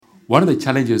one of the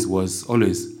challenges was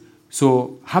always,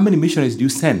 so how many missionaries do you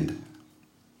send?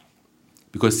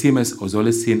 Because CMS was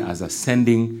always seen as a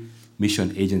sending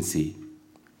mission agency.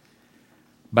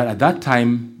 But at that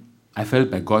time, I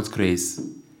felt by God's grace,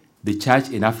 the church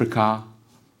in Africa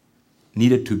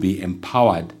needed to be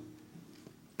empowered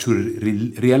to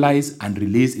realize and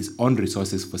release its own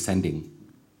resources for sending.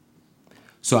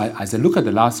 So as I look at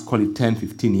the last, call it 10,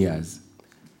 15 years,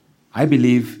 I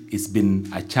believe it's been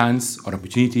a chance or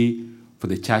opportunity for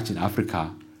the church in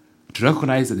Africa to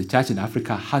recognize that the church in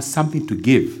Africa has something to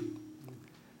give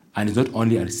and is not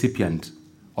only a recipient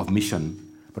of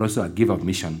mission, but also a giver of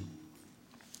mission.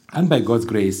 And by God's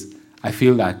grace, I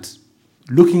feel that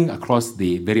looking across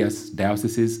the various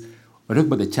dioceses, when I talk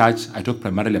about the church, I talk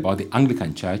primarily about the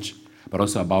Anglican Church, but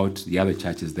also about the other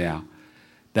churches there,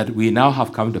 that we now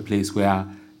have come to a place where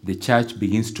the church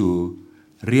begins to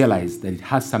realize that it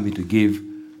has something to give,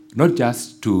 not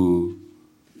just to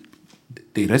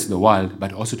the rest of the world,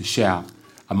 but also to share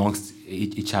amongst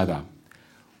each other.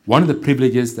 One of the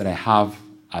privileges that I have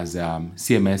as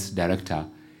CMS director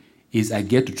is I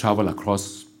get to travel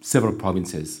across several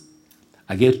provinces.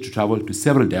 I get to travel to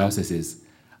several dioceses,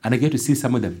 and I get to see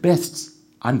some of the best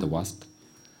and the worst.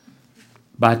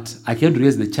 But I came to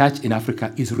realize the church in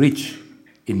Africa is rich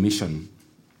in mission.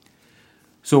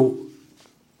 So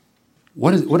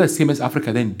what does CMS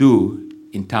Africa then do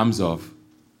in terms of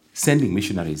sending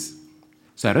missionaries?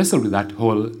 So I wrestled with that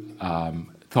whole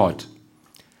thought,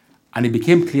 and it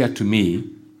became clear to me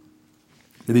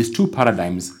that there's two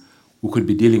paradigms we could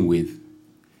be dealing with.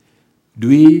 Do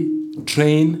we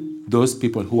train those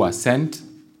people who are sent,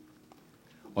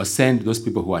 or send those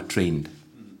people who are trained?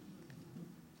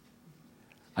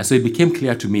 And so it became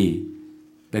clear to me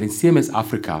that in CMS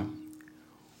Africa,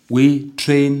 we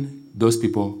train those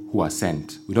people who are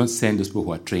sent. We don't send those people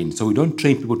who are trained. So we don't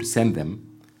train people to send them,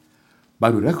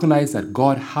 but we recognize that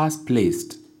God has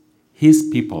placed his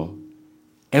people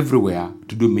everywhere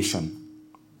to do mission.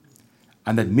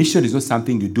 And that mission is not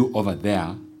something you do over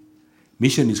there.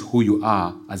 Mission is who you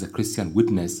are as a Christian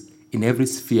witness in every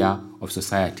sphere of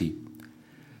society.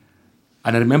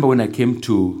 And I remember when I came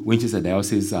to Winchester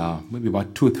Diocese maybe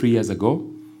about 2 or 3 years ago,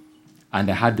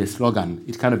 and I had the slogan.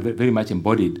 It kind of very much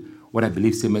embodied what I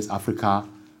believe CMS Africa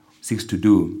seeks to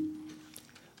do.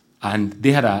 And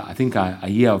they had, I think, a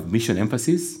year of mission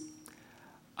emphasis,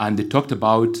 and they talked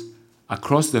about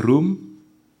across the room,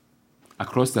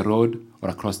 across the road, or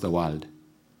across the world.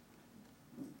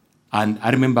 And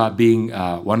I remember being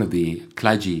one of the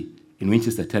clergy in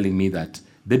Winchester telling me that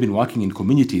they've been working in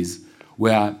communities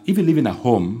where if you live in a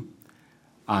home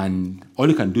and all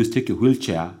you can do is take your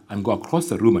wheelchair and go across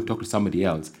the room and talk to somebody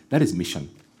else, that is mission.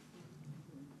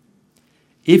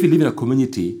 If you live in a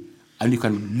community and you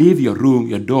can leave your room,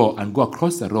 your door, and go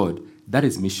across the road, that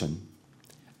is mission.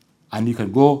 And you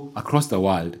can go across the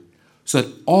world. So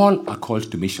that all are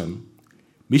called to mission.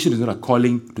 Mission is not a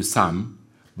calling to some,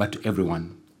 but to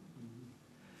everyone.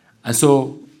 And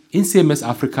so in CMS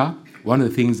Africa, one of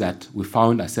the things that we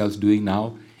found ourselves doing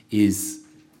now is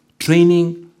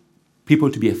training people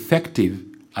to be effective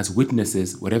as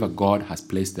witnesses wherever God has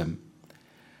placed them.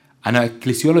 And our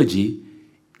ecclesiology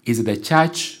is that the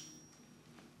church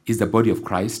is the body of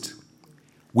Christ.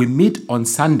 We meet on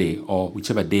Sunday or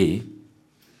whichever day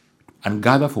and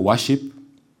gather for worship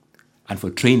and for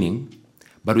training,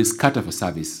 but we scatter for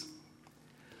service.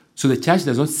 So the church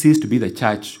does not cease to be the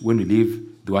church when we leave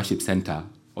the worship center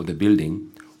or the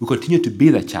building. We continue to be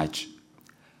the church.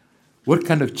 What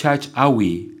kind of church are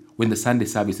we when the Sunday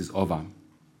service is over?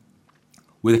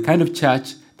 We're the kind of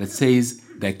church that says,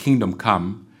 thy kingdom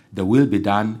come, the will be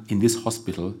done in this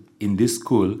hospital, in this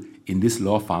school, in this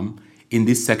law firm, in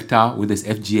this sector, with this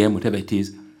FGM, whatever it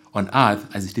is, on earth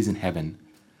as it is in heaven.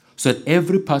 So that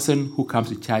every person who comes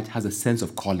to church has a sense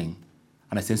of calling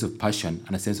and a sense of passion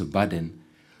and a sense of burden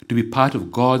to be part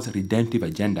of God's redemptive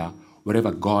agenda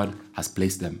wherever God has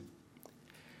placed them.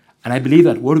 And I believe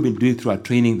that what we've been doing through our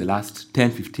training the last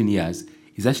 10, 15 years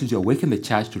is actually to awaken the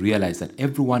church to realize that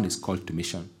everyone is called to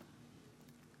mission.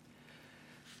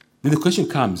 Then the question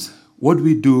comes, what do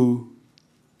we do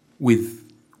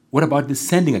what about the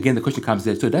sending? Again, the question comes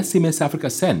there. So does CMS Africa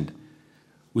send?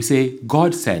 We say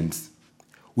God sends.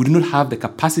 We do not have the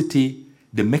capacity,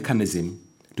 the mechanism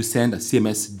to send as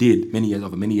CMS did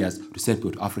over many years to send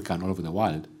people to Africa and all over the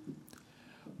world.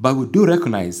 But we do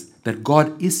recognize that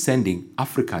God is sending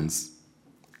Africans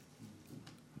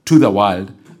to the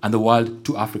world and the world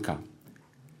to Africa.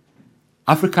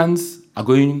 Africans are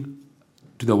going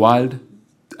to the world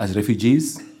as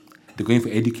refugees. They're going for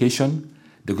education.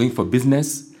 They're going for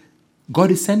business.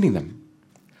 God is sending them.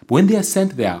 But when they are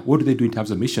sent there, what do they do in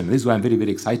terms of mission? This is why I'm very, very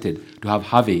excited to have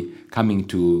Harvey coming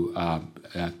to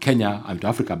Kenya and to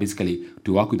Africa, basically,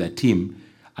 to work with a team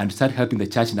and start helping the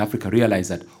church in Africa realize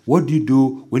that what do you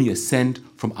do when you're sent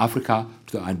from Africa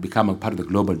and become a part of the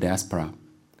global diaspora?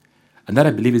 And that,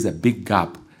 I believe, is a big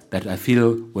gap that I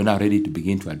feel we're now ready to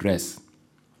begin to address.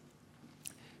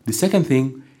 The second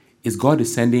thing is God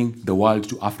is sending the world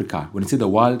to Africa. When I say the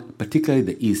world, particularly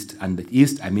the East, and the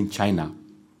East, I mean China.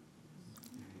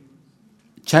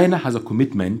 China has a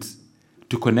commitment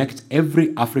to connect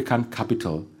every African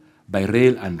capital by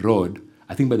rail and road,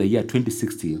 I think by the year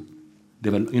 2060.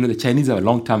 The Chinese have a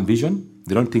long-term vision.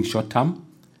 They don't think short-term.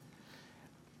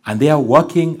 And they are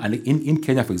working, and in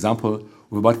Kenya, for example,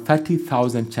 with about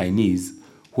 30,000 Chinese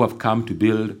who have come to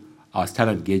build our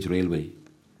standard gauge railway.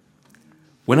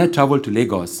 When I traveled to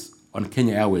Lagos on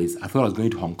Kenya Airways, I thought I was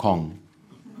going to Hong Kong.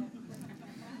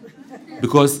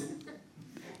 Because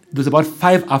there's about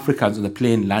 5 Africans on the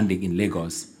plane landing in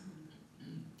Lagos.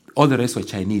 All the rest were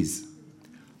Chinese.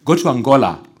 Go to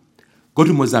Angola, go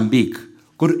to Mozambique,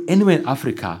 go to anywhere in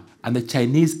Africa, and the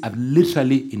Chinese have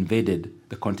literally invaded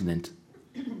the continent.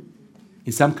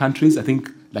 In some countries, I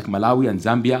think like Malawi and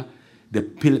Zambia, they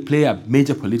play a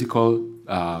major political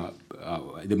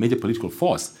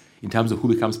force in terms of who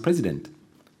becomes president.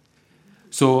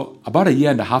 So about a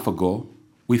year and a half ago,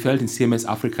 we felt in CMS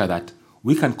Africa that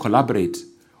we can collaborate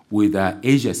with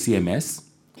Asia CMS,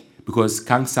 because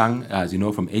Kang Sang, as you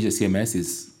know from Asia CMS,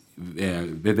 is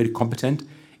very, very competent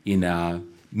in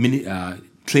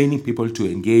training people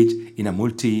to engage in a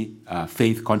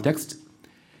multi-faith context.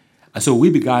 And so we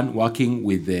began working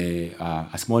with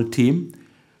a small team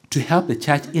to help the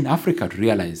church in Africa to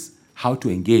realize how to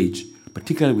engage,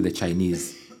 particularly with the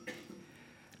Chinese.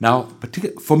 Now,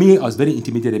 for me, I was very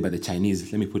intimidated by the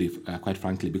Chinese, let me put it quite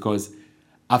frankly, because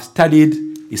I've studied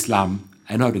Islam.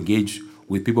 I know how to engage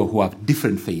with people who have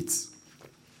different faiths.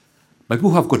 But people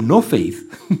who have got no faith,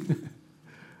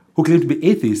 who claim to be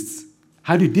atheists,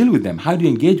 how do you deal with them? How do you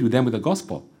engage with them with the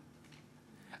gospel?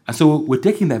 And so we're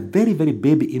taking the very, very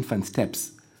baby infant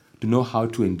steps to know how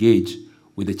to engage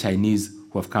with the Chinese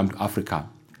who have come to Africa.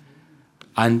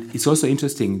 And it's also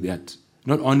interesting that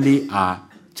not only are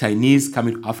Chinese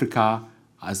coming to Africa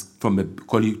as from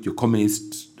your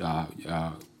communist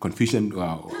Confucian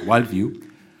worldview,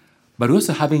 but we're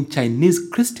also having Chinese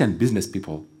Christian business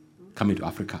people coming to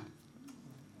Africa.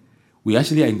 We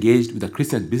actually are engaged with a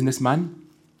Christian businessman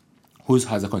who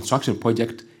has a construction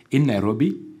project in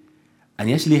Nairobi, and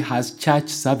he actually has church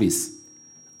service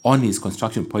on his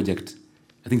construction project.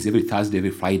 I think it's every Thursday,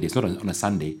 every Friday. It's not on a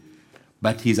Sunday.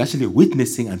 But he's actually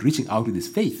witnessing and reaching out with his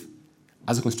faith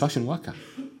as a construction worker.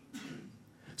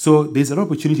 So there's an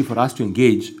opportunity for us to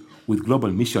engage with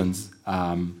global missions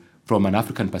from an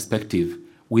African perspective,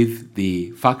 with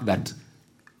the fact that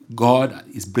God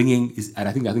is bringing, and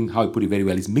I think how I put it very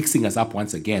well, is mixing us up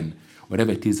once again,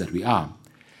 whatever it is that we are.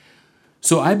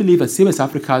 So I believe that CMS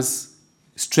Africa's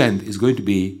strength is going to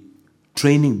be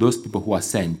training those people who are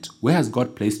sent. Where has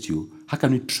God placed you? How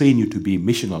can we train you to be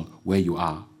missional where you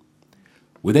are?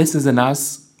 Whether it's as a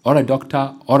nurse, or a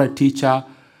doctor, or a teacher,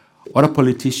 or a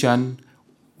politician,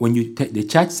 when the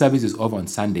church service is over on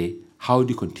Sunday, how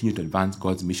do you continue to advance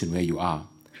God's mission where you are?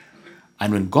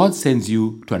 And when God sends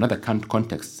you to another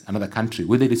context, another country,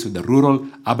 whether it is with the rural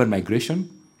urban migration,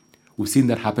 we've seen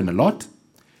that happen a lot.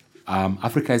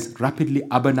 Africa is rapidly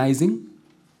urbanizing.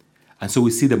 And so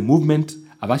we see the movement.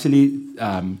 I've actually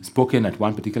spoken at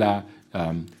one particular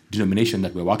denomination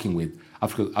that we're working with,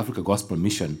 Africa Gospel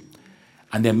Mission.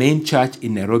 And their main church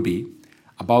in Nairobi,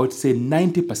 about, say,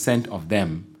 90% of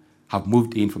them have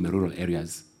moved in from the rural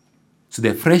areas. So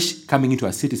they're fresh coming into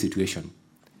a city situation.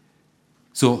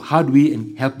 So how do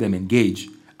we help them engage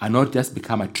and not just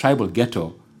become a tribal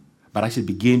ghetto, but actually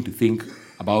begin to think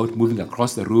about moving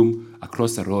across the room,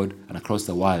 across the road, and across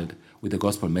the world with the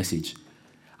gospel message?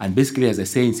 And basically, as I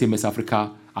say in CMS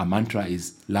Africa, our mantra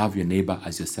is love your neighbor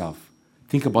as yourself.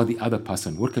 Think about the other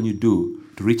person. What can you do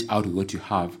to reach out with what you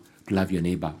have to love your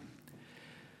neighbor?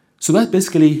 So that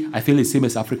basically, I feel, is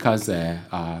CMS Africa's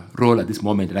role at this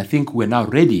moment. And I think we're now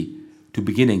ready to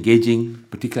begin engaging,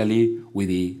 particularly with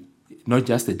not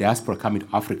just the diaspora coming to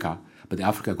Africa, but the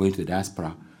Africa going to the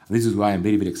diaspora. And this is why I'm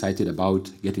very, very excited about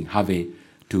getting Harvey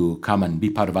to come and be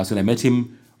part of us. When I met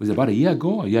him, it was about a year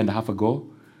and a half ago.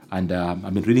 And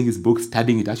I've been reading his book,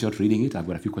 studying it, actually not reading it. I've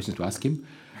got a few questions to ask him.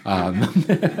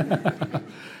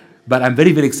 But I'm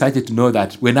very, very excited to know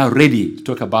that we're now ready to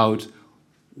talk about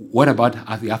what about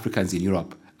the Africans in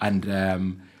Europe. And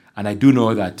I do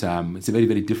know that it's a very,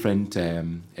 very different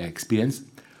experience.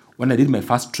 When I did my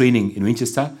first training in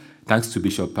Winchester, thanks to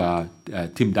Bishop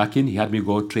Tim Dakin. He had me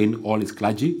go train all his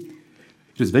clergy.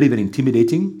 It was very, very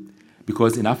intimidating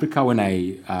because in Africa, when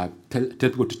I tell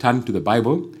people to turn to the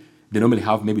Bible, they normally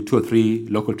have maybe 2 or 3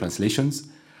 local translations.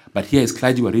 But here his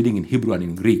clergy were reading in Hebrew and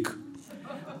in Greek.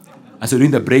 And so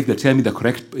during the break, they tell me the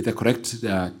correct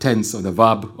tense or the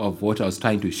verb of what I was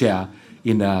trying to share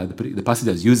in the passage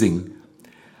I was using.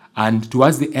 And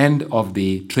towards the end of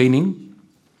the training,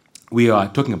 we are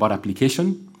talking about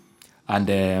application.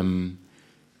 And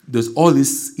there's all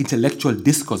this intellectual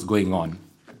discourse going on.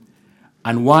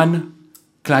 And one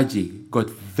clergy got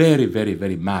very, very,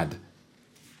 very mad.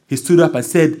 He stood up and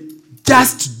said,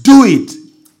 "Just do it.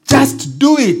 Just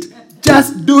do it.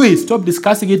 Just do it. Stop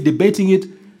discussing it, debating it.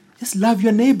 Just love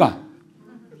your neighbor."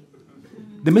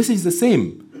 The message is the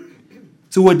same.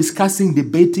 So we're discussing,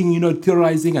 debating,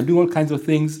 theorizing and doing all kinds of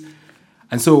things.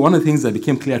 And so one of the things that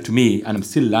became clear to me, and I'm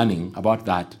still learning about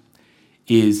that,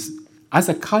 is as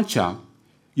a culture,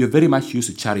 you're very much used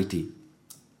to charity.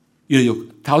 You have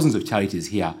thousands of charities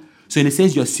here. So in a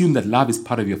sense, you assume that love is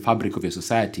part of your fabric of your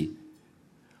society.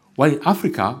 While in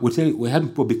Africa, we help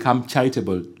people become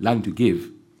charitable, learn to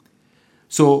give.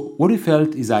 So what we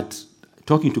felt is that,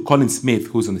 talking to Colin Smith,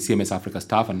 who's on the CMS Africa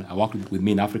staff and worked with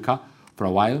me in Africa for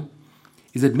a while,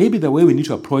 is that maybe the way we need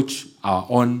to approach our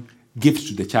own gifts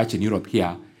to the church in Europe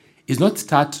here is not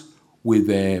start with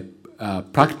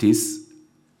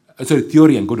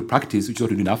theory and go to practice, which is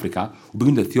what we do in Africa. We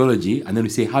begin the theology, and then we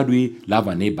say, how do we love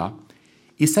our neighbor?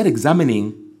 Is start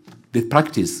examining the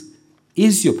practice.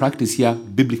 Is your practice here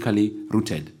biblically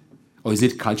rooted? Or is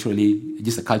it culturally,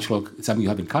 just a cultural, something you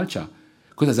have in culture?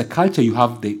 Because as a culture, you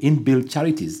have the inbuilt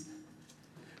charities.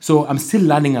 So I'm still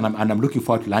learning, and I'm looking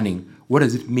forward to learning, what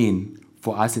does it mean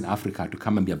for us in Africa to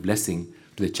come and be a blessing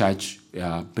to the church,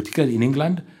 particularly in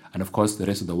England, and of course the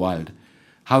rest of the world.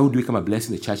 How do we become a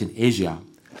blessing to the church in Asia?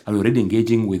 And we're already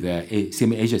engaging with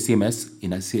Asia CMS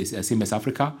in CMS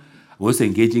Africa. We're also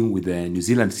engaging with the New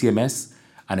Zealand CMS.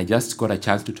 And I just got a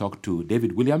chance to talk to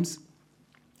David Williams.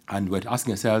 And we're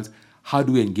asking ourselves, how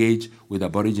do we engage with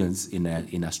Aborigines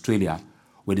in Australia?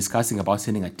 We're discussing about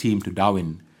sending a team to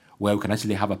Darwin, where we can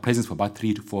actually have a presence for about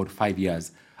 3 to 4 to 5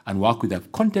 years and work with the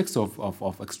context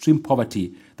of extreme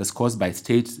poverty that's caused by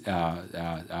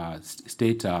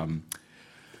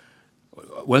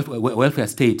welfare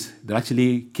state that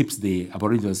actually keeps the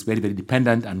Aboriginals very, very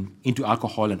dependent and into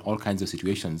alcohol and all kinds of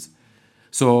situations.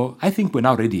 So I think we're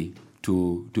now ready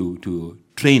to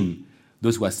train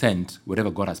those who are sent wherever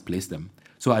God has placed them.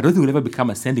 So I don't think we'll ever become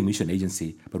a sending mission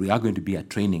agency, but we are going to be a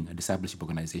training and discipleship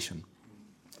organization.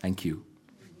 Thank you.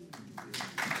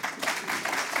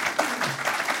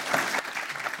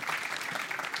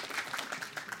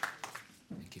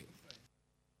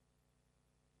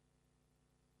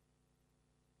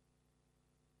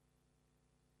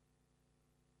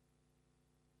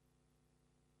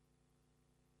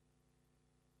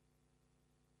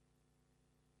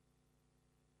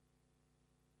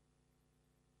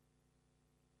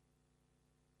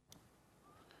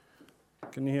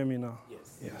 Can you hear me now?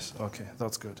 Yes. Yes, okay,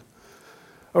 that's good.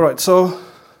 All right, so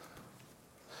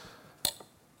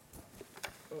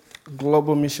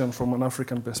global mission from an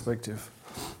African perspective.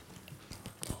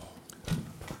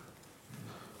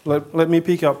 Let me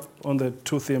pick up on the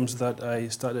 2 themes that I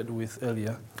started with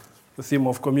earlier, the theme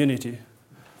of community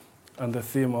and the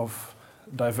theme of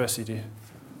diversity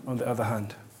on the other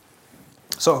hand.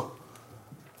 So,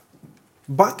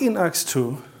 back in Acts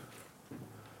 2,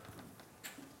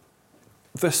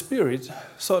 the Spirit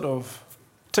sort of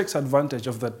takes advantage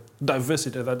of the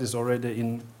diversity that is already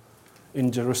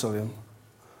in Jerusalem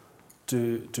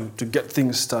to get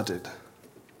things started.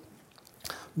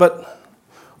 But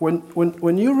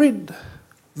when you read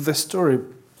the story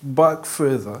back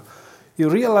further, you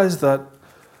realize that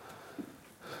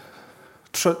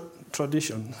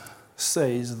tradition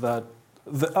says that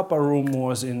the upper room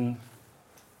was in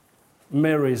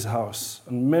Mary's house,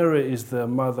 and Mary is the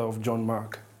mother of John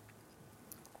Mark.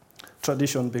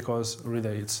 Tradition, because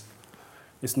really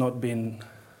it's not been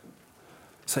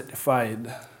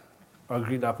certified or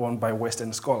agreed upon by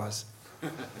Western scholars.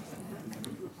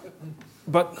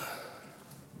 But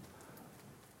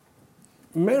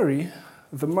Mary,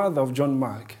 the mother of John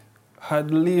Mark,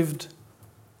 had lived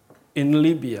in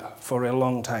Libya for a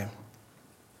long time.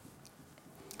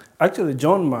 Actually,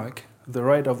 John Mark, the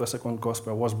writer of the second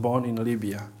gospel, was born in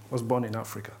Libya, was born in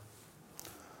Africa.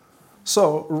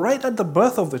 So, right at the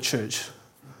birth of the church,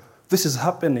 this is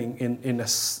happening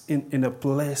in a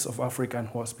place of African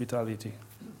hospitality.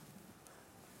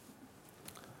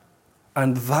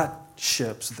 And that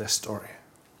shapes the story.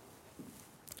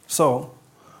 So,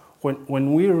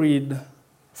 when we read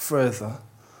further,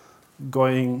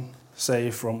 going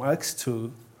say from Acts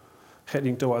 2,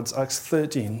 heading towards Acts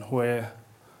 13, where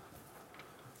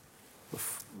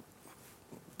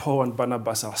Paul and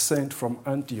Barnabas are sent from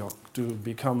Antioch to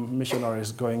become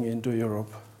missionaries going into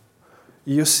Europe.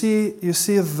 You see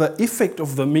the effect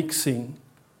of the mixing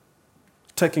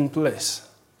taking place.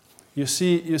 You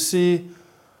see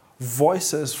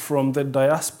voices from the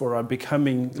diaspora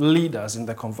becoming leaders in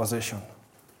the conversation.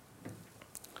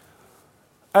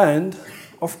 And,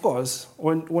 of course,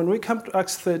 when we come to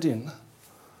Acts 13,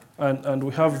 and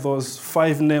we have those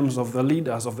 5 names of the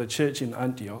leaders of the church in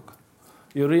Antioch,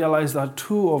 you realize that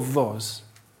 2 of those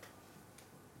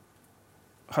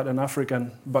had an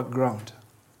African background.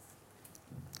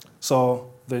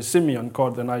 So there's Simeon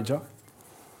called the Niger,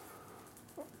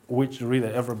 which really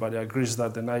everybody agrees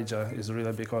that the Niger is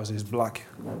really because he's black.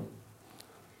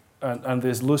 And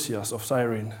there's Lucius of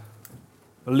Cyrene,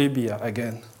 Libya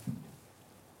again.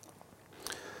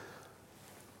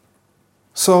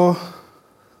 So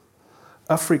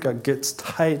Africa gets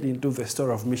tied into the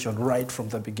story of mission right from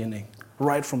the beginning,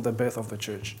 right from the birth of the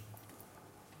church.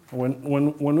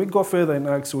 When we go further in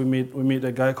Acts, we meet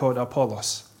a guy called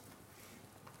Apollos,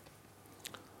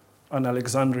 an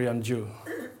Alexandrian Jew,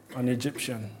 an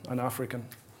Egyptian, an African,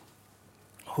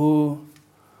 who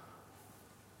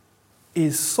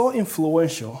is so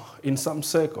influential in some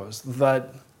circles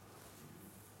that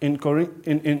in Corinth,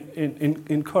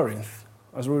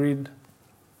 as we read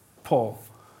Paul,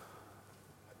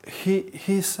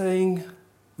 he's saying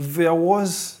there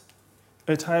was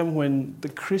a time when the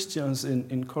Christians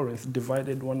in Corinth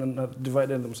divided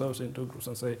themselves into groups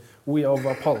and say, we are of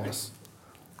Apollos,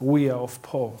 we are of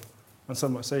Paul, and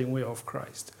some are saying we are of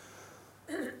Christ.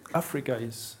 Africa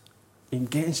is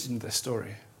engaged in the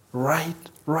story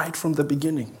right from the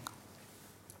beginning.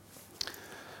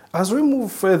 As we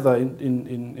move further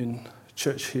in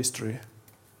church history,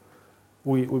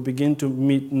 we begin to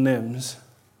meet names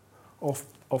of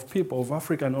people of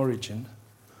African origin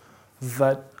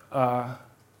that are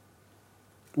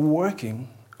working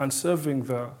and serving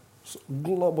the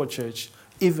global church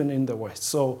even in the West.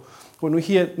 So when we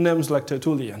hear names like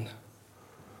Tertullian,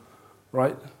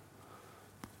 right?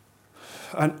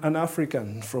 An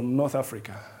African from North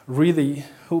Africa, really,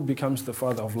 who becomes the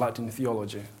father of Latin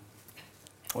theology.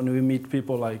 When we meet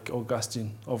people like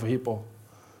Augustine of Hippo,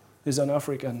 he's an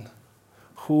African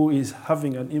who is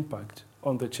having an impact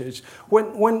on the church.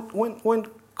 When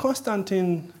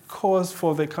Constantine calls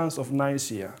for the Council of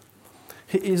Nicaea,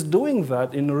 he is doing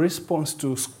that in response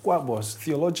to squabbles,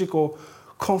 theological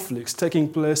conflicts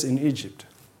taking place in Egypt,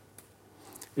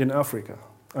 in Africa.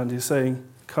 And he's saying,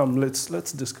 come, let's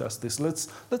discuss this.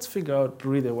 Let's figure out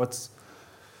really what's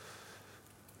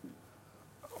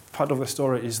part of the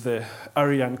story is the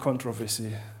Arian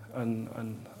controversy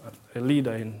and a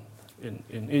leader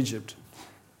in Egypt,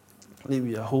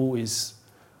 Libya, who is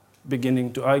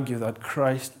beginning to argue that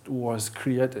Christ was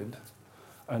created,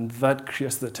 and that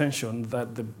creates the tension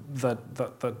that the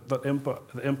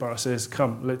emperor says,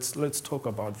 come, let's talk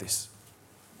about this.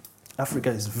 Africa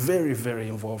is very, very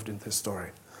involved in this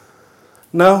story.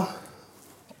 Now,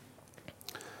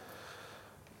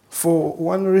 for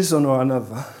one reason or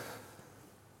another,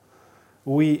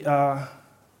 we are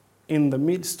in the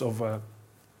midst of a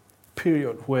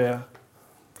period where,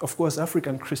 of course,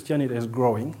 African Christianity is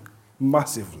growing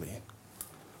massively.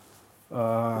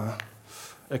 A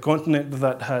continent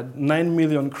that had 9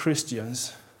 million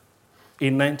Christians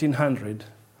in 1900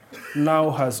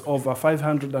 now has over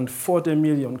 540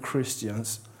 million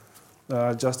Christians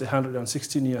just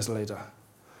 116 years later.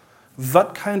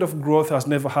 That kind of growth has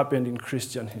never happened in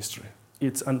Christian history.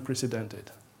 It's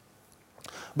unprecedented.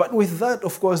 But with that,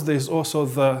 of course, there's also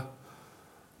the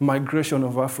migration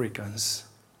of Africans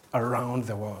around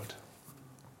the world.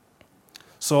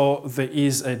 So there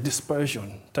is a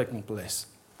dispersion taking place,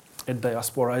 a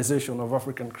diasporization of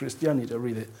African Christianity,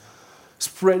 really,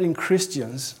 spreading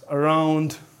Christians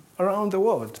around the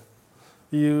world.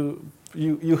 You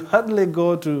hardly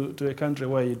go to a country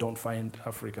where you don't find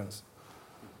Africans.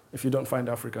 If you don't find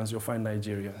Africans, you'll find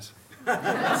Nigerians.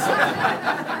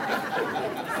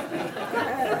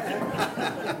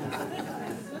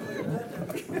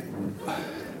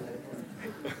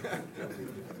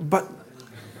 But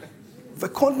the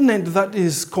continent that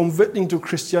is converting to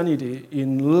Christianity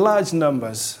in large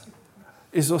numbers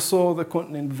is also the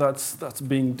continent that's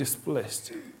being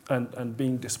displaced and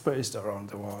being dispersed around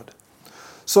the world.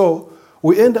 So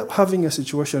we end up having a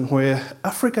situation where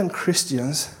African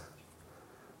Christians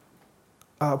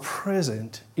are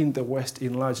present in the West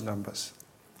in large numbers.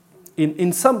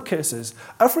 In some cases,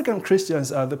 African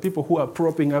Christians are the people who are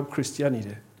propping up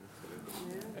Christianity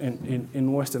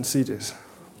in Western cities.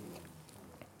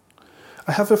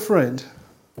 I have a friend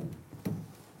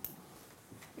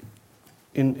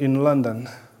in London.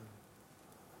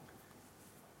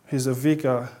 He's a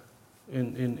vicar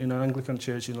in an Anglican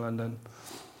church in London.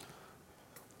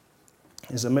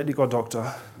 He's a medical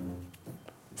doctor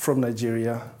from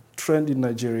Nigeria, trained in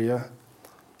Nigeria,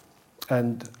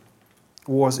 and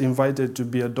was invited to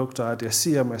be a doctor at a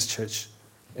CMS church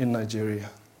in Nigeria.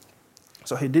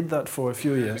 So he did that for a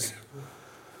few years,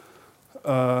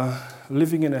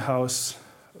 living in a house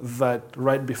that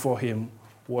right before him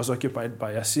was occupied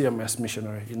by a CMS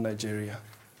missionary in Nigeria.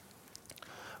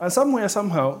 And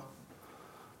somehow,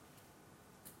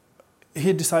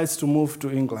 he decides to move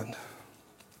to England.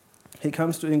 He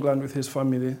comes to England with his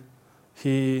family.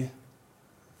 He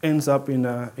ends up in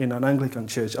an Anglican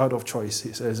church out of choice.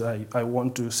 He says, I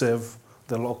want to serve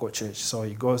the local church. So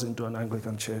he goes into an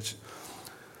Anglican church.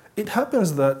 It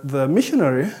happens that the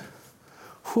missionary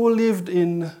who lived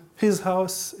in his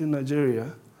house in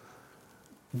Nigeria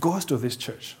goes to this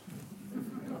church.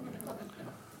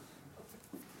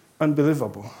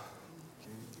 Unbelievable.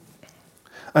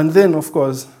 And then, of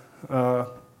course,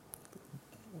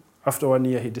 after 1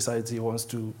 year, he decides he wants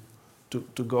to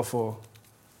go for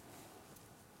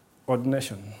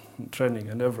ordination, training,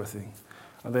 and everything.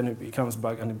 And then he comes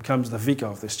back and he becomes the vicar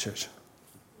of this church.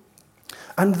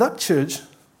 And that church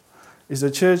is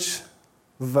a church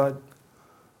that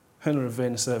Henry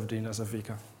Vane served in as a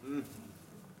vicar.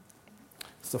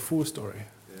 It's a full story.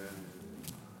 Yeah.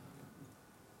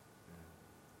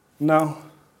 Now,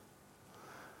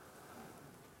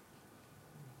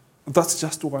 that's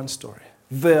just one story.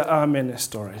 There are many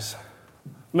stories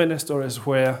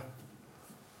where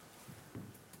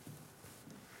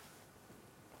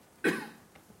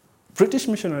British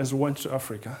missionaries went to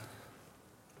Africa,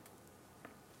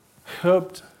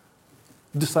 helped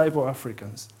disciple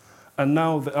Africans, and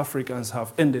now the Africans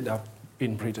have ended up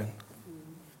in Britain.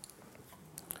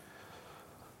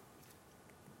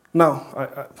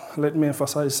 Now, let me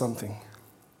emphasize something.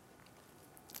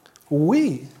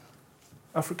 We,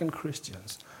 African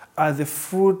Christians, are the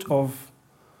fruit of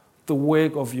the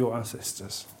work of your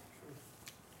ancestors.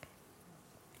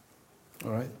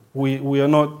 All right? We are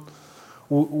not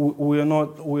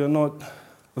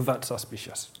that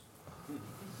suspicious.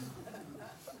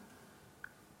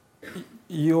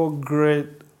 Your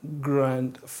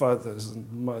great-grandfathers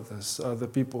and mothers are the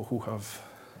people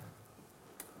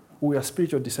we are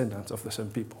spiritual descendants of the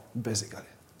same people, basically.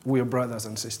 We are brothers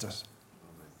and sisters.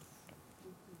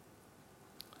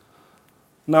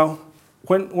 Now,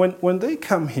 when they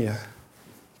come here,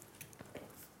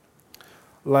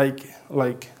 like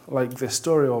the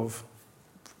story of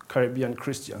Caribbean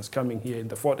Christians coming here in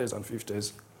the 40s and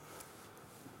 50s,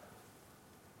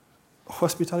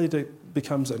 hospitality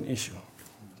becomes an issue.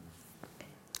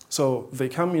 So they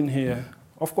come in here,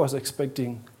 of course,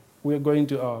 expecting we're going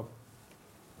to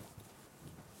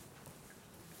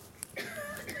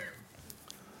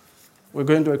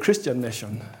a Christian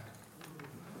nation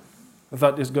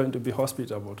that is going to be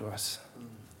hospitable to us.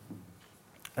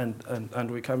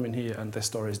 And we come in here and the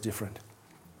story is different.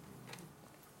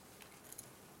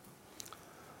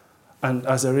 And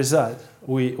as a result,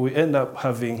 we end up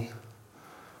having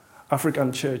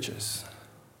African churches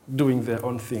doing their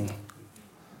own thing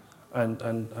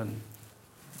and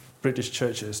British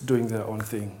churches doing their own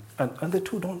thing. And the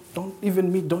two don't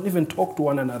even meet, don't even talk to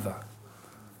one another.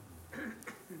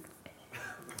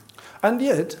 And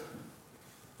yet,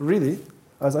 really,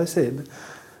 as I said,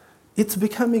 it's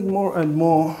becoming more and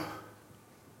more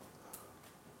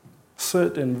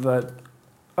certain that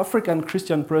African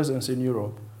Christian presence in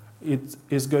Europe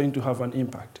is going to have an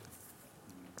impact.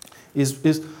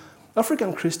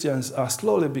 African Christians are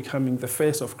slowly becoming the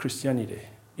face of Christianity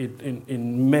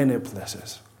in many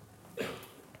places.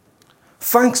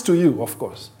 Thanks to you, of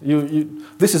course.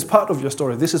 This is part of your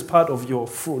story. This is part of your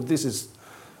fruit. This is.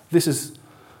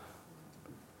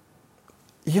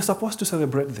 You're supposed to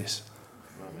celebrate this.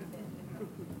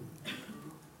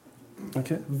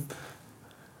 Okay?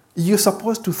 You're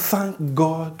supposed to thank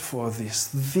God for this.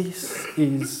 This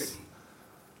is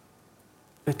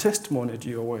a testimony to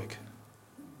your work.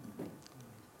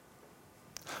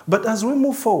 But as we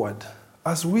move forward,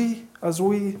 as we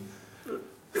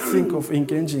think of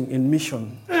engaging in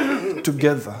mission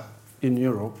together in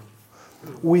Europe,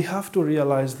 we have to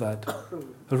realize that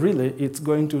really it's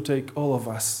going to take all of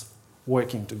us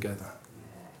working together.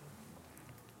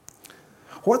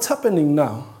 What's happening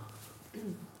now?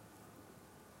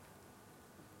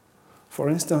 For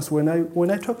instance, when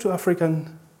I talk to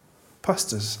African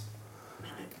pastors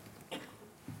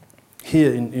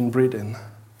here in Britain,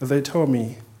 they tell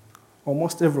me,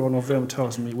 almost every one of them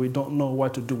tells me, we don't know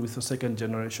what to do with the second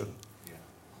generation. Yeah.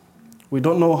 We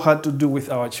don't know how to do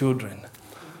with our children.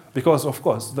 Because, of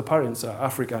course, the parents are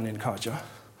African in culture.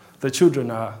 The children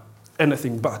are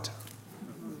anything but.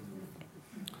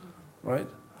 Right?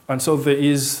 And so there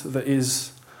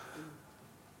is,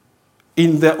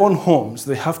 in their own homes,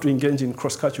 they have to engage in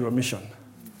cross-cultural mission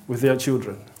with their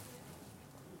children.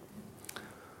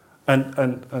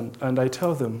 And I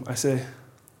tell them, I say,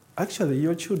 actually,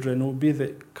 your children will be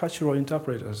the cultural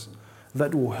interpreters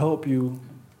that will help you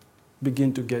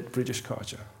begin to get British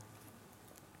culture.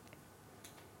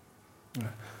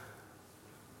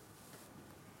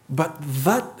 But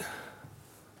that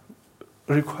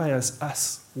requires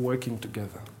us working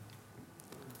together.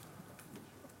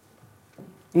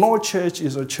 No church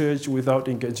is a church without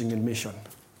engaging in mission.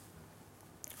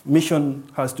 Mission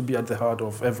has to be at the heart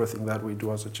of everything that we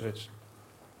do as a church.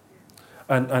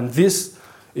 And this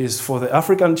is for the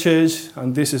African church,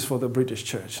 and this is for the British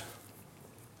church.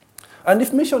 And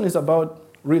if mission is about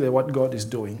really what God is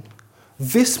doing,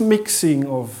 this mixing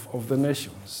of the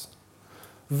nations,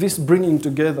 this bringing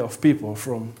together of people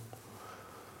from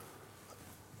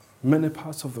many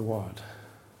parts of the world,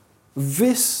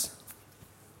 this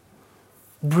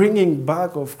bringing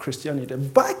back of Christianity,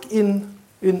 back in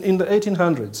the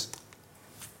 1800s,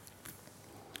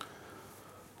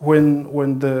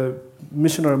 when the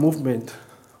missionary movement,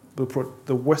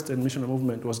 the Western missionary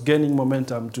movement was gaining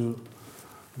momentum to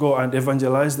go and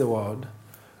evangelize the world,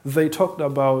 they talked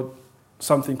about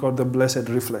something called the blessed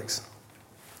reflex.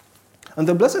 And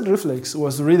the blessed reflex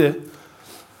was really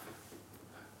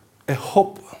a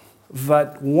hope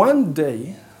that one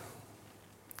day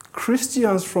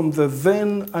Christians from the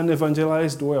then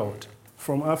unevangelized world,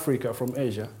 from Africa, from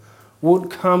Asia, would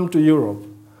come to Europe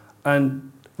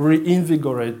and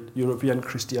reinvigorate European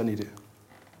Christianity.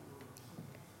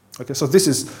 Okay, so this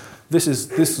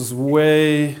is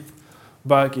way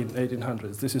back in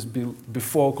 1800s. This is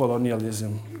before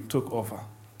colonialism took over.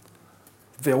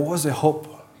 There was a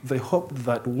hope. They hoped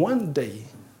that one day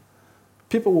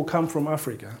people will come from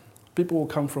Africa, people will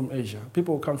come from Asia,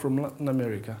 people will come from Latin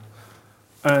America,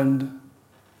 and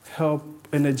help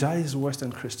energize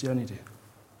Western Christianity.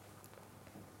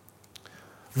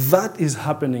 That is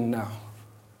happening now.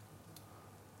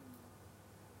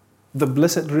 The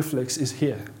blessed reflex is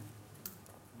here.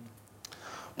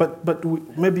 But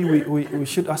maybe we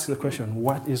should ask the question,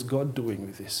 what is God doing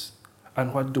with this?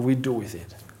 And what do we do with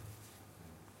it?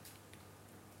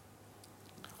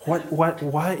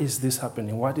 Why is this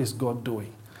happening? What is God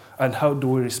doing? And how do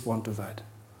we respond to that?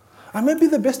 And maybe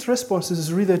the best response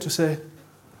is really to say,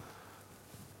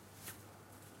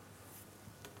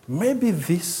 maybe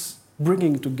this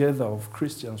bringing together of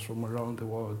Christians from around the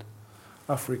world,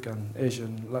 African,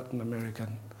 Asian, Latin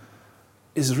American,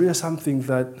 is really something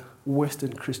that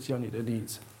Western Christianity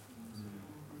needs.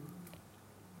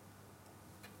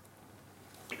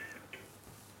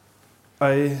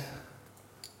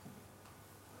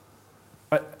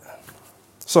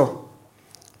 So,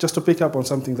 just to pick up on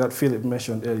something that Philip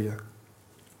mentioned earlier,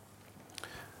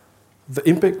 the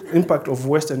impact of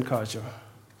Western culture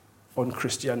on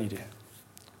Christianity.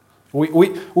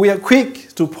 We are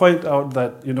quick to point out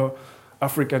that,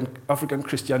 African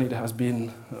Christianity has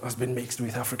been mixed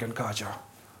with African culture.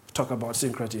 Talk about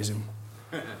syncretism.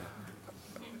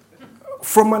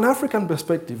 From an African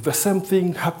perspective, the same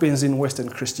thing happens in Western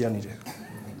Christianity.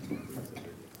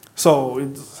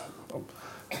 So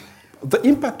the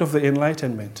impact of the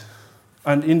Enlightenment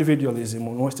and individualism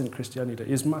on Western Christianity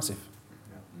is massive.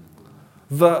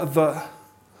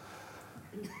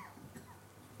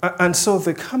 And so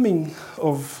the coming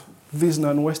of these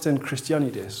non-Western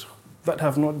Christianities that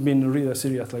have not been really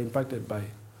seriously impacted by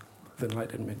the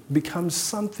Enlightenment becomes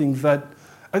something that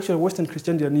actually Western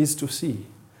Christianity needs to see,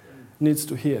 needs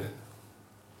to hear.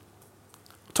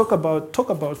 Talk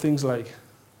about things like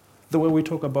the way we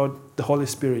talk about the Holy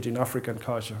Spirit in African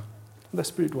culture, the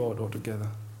spirit world altogether.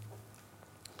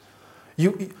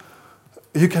 You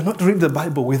cannot read the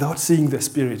Bible without seeing the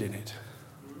Spirit in it.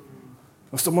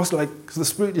 It's almost like the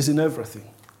Spirit is in everything.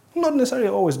 Not necessarily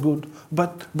always good,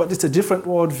 but it's a different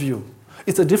worldview.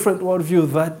 It's a different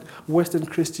worldview that Western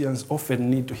Christians often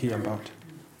need to hear about.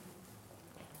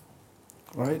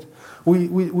 Right?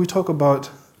 We talk about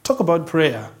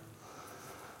prayer.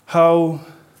 How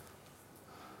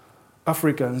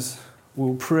Africans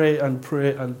will pray and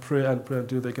pray and pray and pray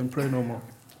until they can pray no more.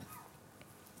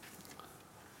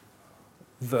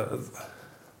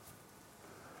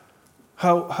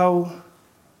 How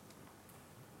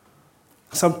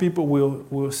some people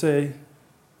will say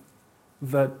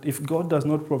that if God does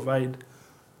not provide,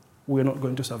 we're not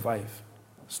going to survive.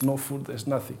 There's no food, there's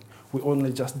nothing. We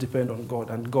only just depend on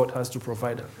God, and God has to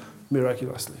provide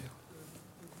miraculously.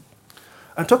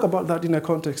 And talk about that in a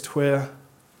context where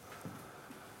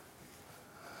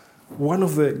one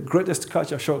of the greatest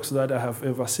culture shocks that I have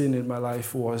ever seen in my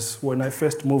life was when I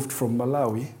first moved from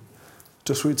Malawi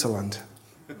to Switzerland.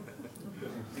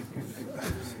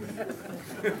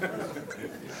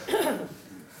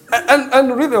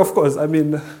 and really, of course, I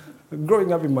mean,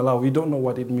 growing up in Malawi, we don't know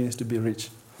what it means to be rich.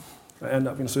 I end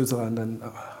up in Switzerland and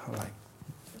I'm like,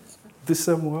 this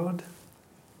same world?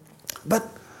 But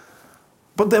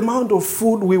the amount of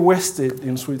food we wasted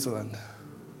in Switzerland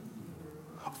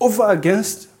over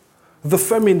against the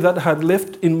famine that had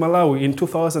left in Malawi in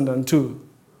 2002,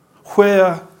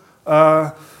 where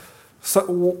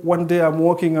one day I'm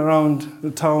walking around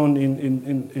the town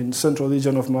in central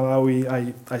region of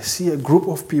Malawi, I see a group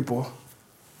of people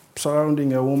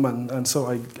surrounding a woman, and so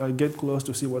I get close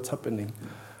to see what's happening.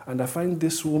 And I find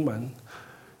this woman,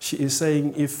 she is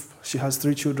saying, if she has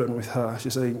 3 children with her,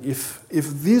 she's saying, if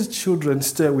these children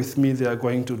stay with me, they are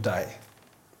going to die.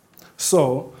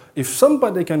 So if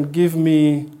somebody can give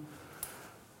me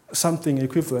something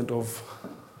equivalent of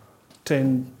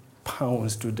 10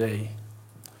 pounds today,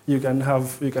 you can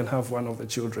have one of the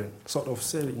children, sort of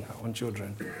selling her own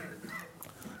children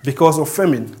because of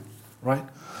famine, right?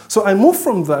 So I move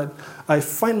from that. I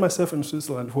find myself in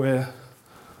Switzerland where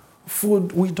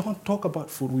food, we don't talk about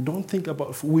food, we don't think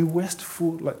about food, we waste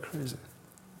food like crazy.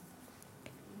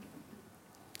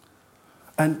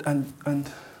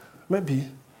 And maybe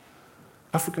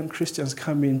African Christians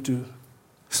come in to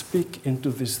speak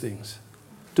into these things,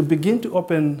 to begin to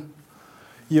open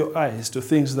your eyes to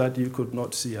things that you could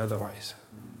not see otherwise.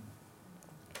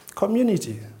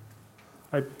 Community.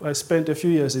 I spent a few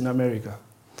years in America.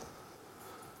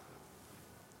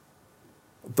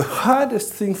 The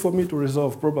hardest thing for me to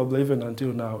resolve, probably even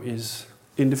until now, is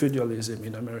individualism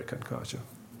in American culture.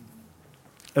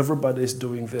 Everybody is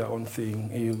doing their own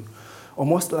thing.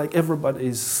 Almost like everybody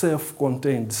is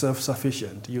self-contained,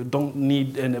 self-sufficient. You don't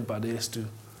need anybody else to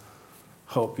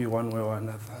help you one way or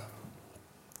another.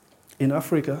 In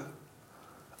Africa,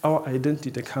 our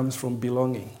identity comes from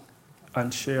belonging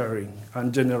and sharing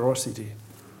and generosity.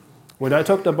 When I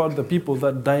talked about the people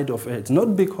that died of AIDS,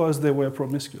 not because they were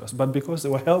promiscuous, but because they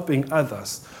were helping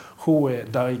others who were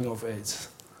dying of AIDS,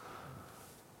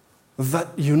 that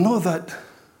you know that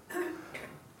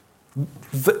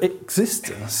the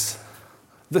existence,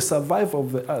 the survival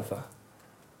of the other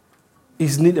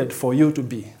is needed for you to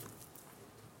be.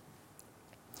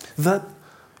 That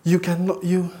you cannot,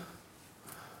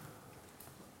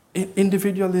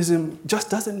 individualism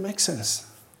just doesn't make sense.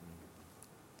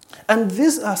 And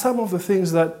these are some of the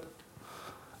things that,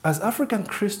 as African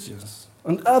Christians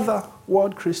and other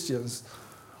world Christians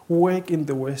work in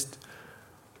the West,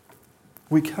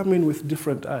 we come in with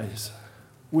different eyes.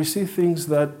 We see things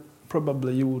that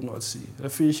probably you would not see. A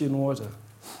fish in water.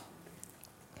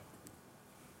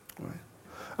 Right.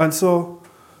 And so,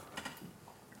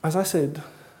 as I said,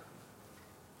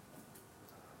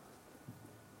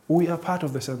 we are part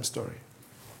of the same story.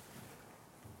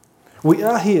 We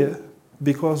are here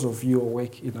because of your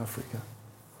work in Africa.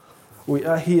 We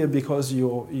are here because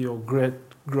your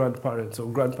great-grandparents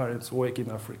or grandparents work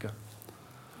in Africa.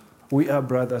 We are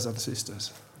brothers and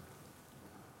sisters.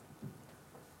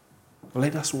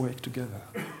 Let us work together.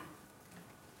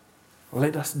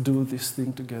 Let us do this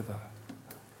thing together.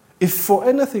 If for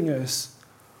anything else,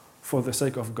 for the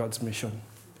sake of God's mission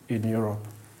in Europe.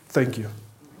 Thank you.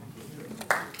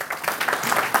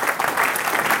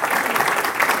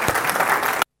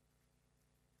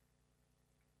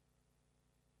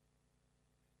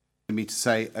 Me to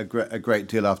say a great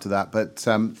deal after that, but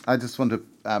I just want to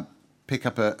pick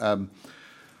up a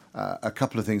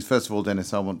couple of things. First of all,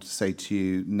 Dennis, I want to say to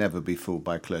you, never be fooled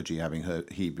by clergy having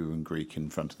heard Hebrew and Greek in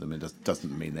front of them. It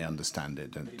doesn't mean they understand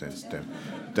it. Don't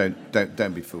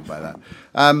be fooled by that.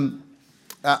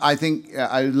 I think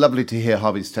lovely to hear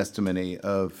Harvey's testimony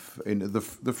of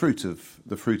the fruit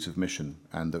of mission,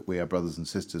 and that we are brothers and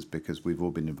sisters because we've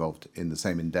all been involved in the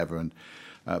same endeavour and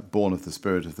born of the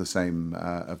spirit of the same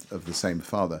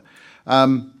Father.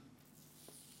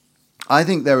 I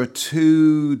think there are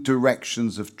 2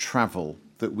 directions of travel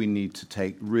that we need to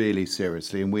take really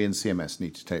seriously, and we in CMS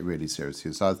need to take really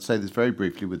seriously. So I'll say this very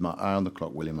briefly with my eye on the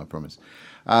clock, William, I promise.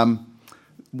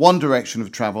 One direction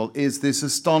of travel is this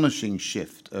astonishing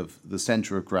shift of the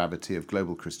centre of gravity of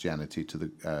global Christianity to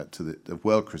the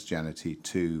world Christianity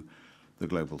to the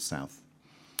global South.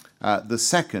 The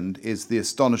second is the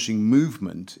astonishing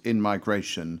movement in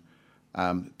migration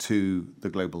to the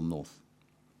global North.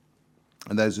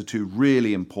 And those are 2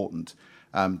 really important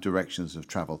directions of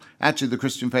travel. Actually, the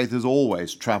Christian faith has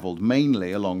always travelled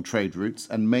mainly along trade routes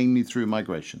and mainly through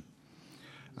migration.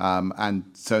 And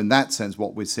so in that sense,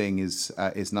 what we're seeing is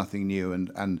nothing new.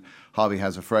 And Harvey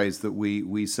has a phrase that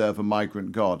we serve a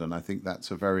migrant God, and I think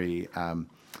that's a very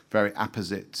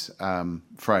apposite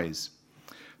phrase.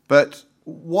 But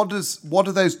what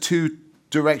do those two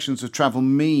directions of travel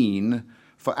mean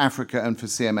for Africa and for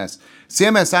CMS?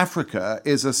 CMS Africa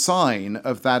is a sign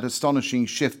of that astonishing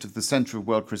shift of the centre of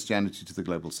world Christianity to the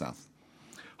global south.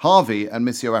 Harvey and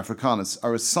Missio Africanus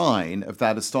are a sign of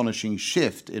that astonishing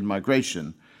shift in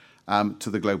migration to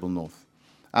the global north.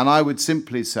 And I would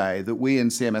simply say that we in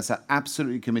CMS are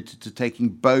absolutely committed to taking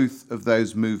both of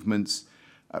those movements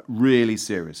really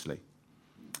seriously.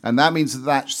 And that means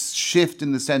that shift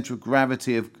in the centre of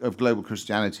gravity of global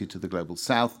Christianity to the global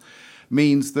south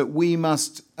means that we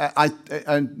must, I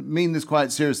mean this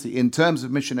quite seriously, in terms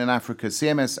of mission in Africa,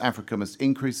 CMS Africa must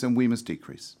increase and we must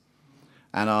decrease.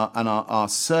 And our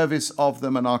service of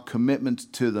them and our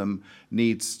commitment to them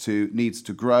needs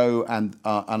to grow, and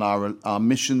our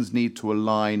missions need to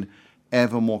align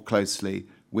ever more closely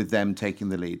with them taking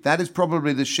the lead. That is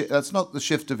probably the shift. That's not the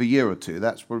shift of a year or two.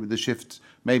 That's probably the shift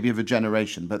maybe of a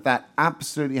generation. But that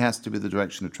absolutely has to be the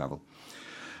direction of travel.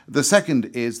 The second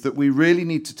is that we really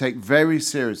need to take very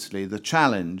seriously the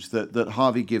challenge that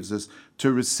Harvey gives us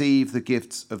to receive the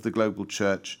gifts of the global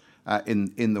church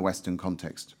in the Western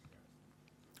context.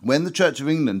 When the Church of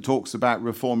England talks about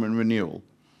reform and renewal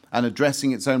and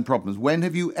addressing its own problems, when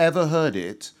have you ever heard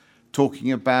it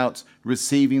talking about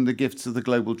receiving the gifts of the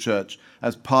global church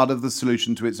as part of the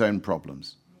solution to its own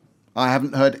problems? I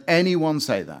haven't heard anyone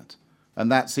say that.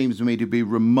 And that seems to me to be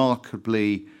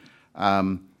remarkably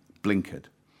blinkered.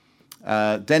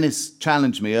 Dennis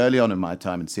challenged me early on in my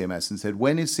time in CMS and said,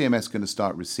 when is CMS going to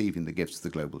start receiving the gifts of the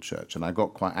global church? And I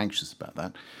got quite anxious about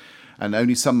that. And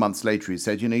only some months later he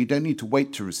said, you don't need to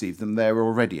wait to receive them, they're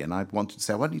already. And I wanted to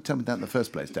say, why didn't you tell me that in the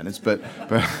first place, Dennis? But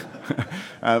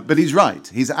he's right.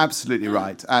 He's absolutely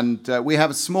right. And we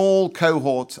have a small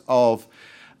cohort of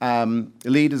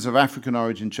leaders of African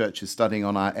origin churches studying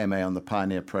on our MA on the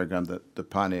Pioneer program,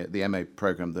 the MA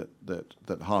program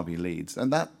that Harvey leads.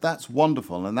 And that's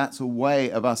wonderful. And that's a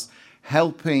way of us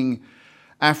helping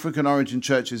African origin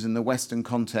churches in the Western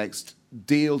context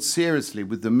deal seriously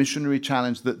with the missionary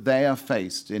challenge that they are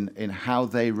faced in how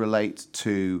they relate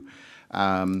to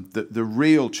the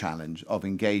real challenge of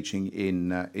engaging in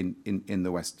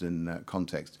the Western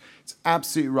context. It's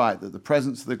absolutely right that the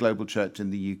presence of the global church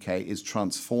in the UK is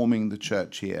transforming the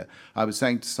church here. I was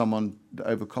saying to someone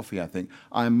over coffee, I think,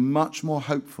 I'm much more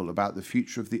hopeful about the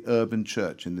future of the urban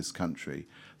church in this country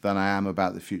than I am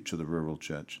about the future of the rural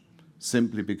church,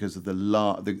 simply because of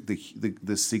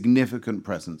the significant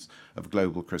presence of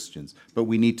global Christians. But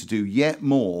we need to do yet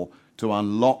more to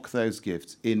unlock those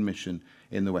gifts in mission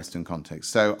in the Western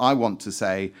context. So I want to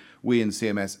say we in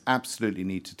CMS absolutely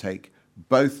need to take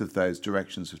both of those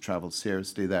directions of travel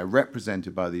seriously. They're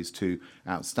represented by these two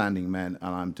outstanding men,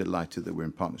 and I'm delighted that we're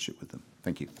in partnership with them.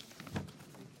 Thank you.